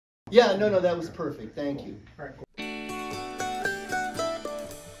Yeah, no, that was perfect. Thank you. All right, cool.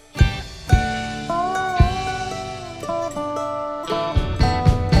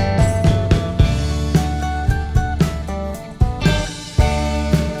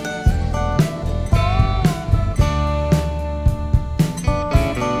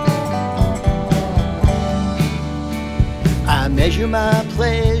 I measure my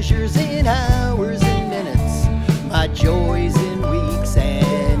pleasures in hours and minutes, my joys in weeks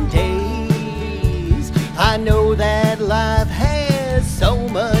and days. I know that life has so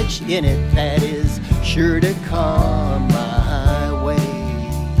much in it that is sure to come my way.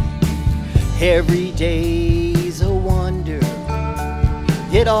 Every day's a wonder,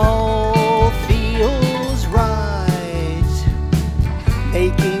 it all feels right.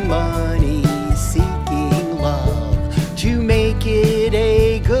 Making money, seeking love, to make it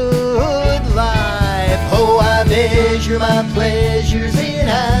a good life. Oh, I measure my pleasures in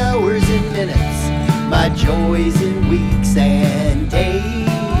hours and minutes, my joys in weeks and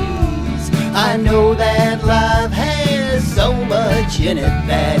days. I know that life has so much in it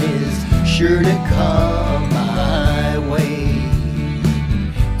that is sure to come my way.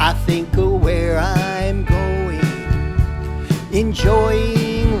 I think of where I'm going,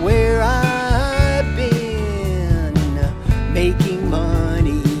 enjoying where I've been, making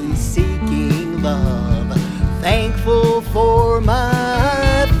money, seeking love, thankful for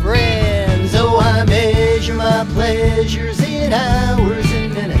my friends. Oh, I measure my pleasures in hours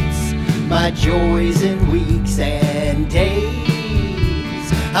and minutes, my joys in weeks and days.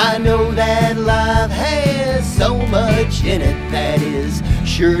 I know that life has so much in it that is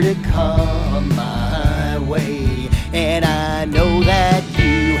sure to come my way. And I know that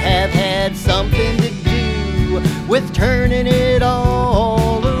you have had something to do with turning it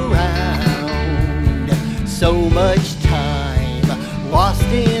all around. So much time lost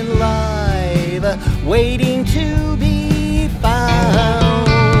in life, waiting to be found.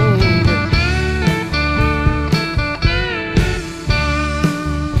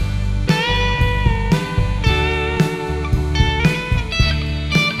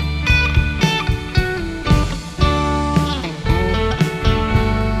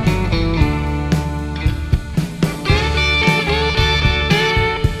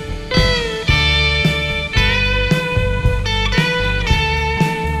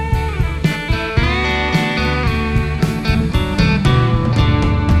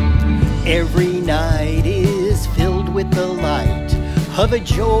 Every night is filled with the light of a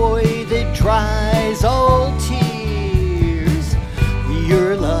joy that dries all tears.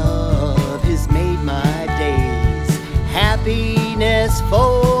 Your love has made my days happiness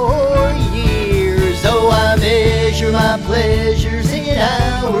for years. Oh, I measure my pleasures in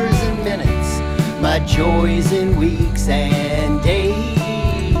hours and minutes, my joys in weeks and days.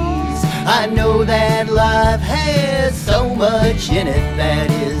 I know that life has so much in it that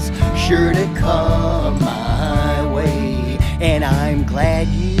is sure to come my way, and I'm glad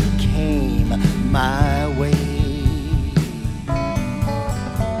you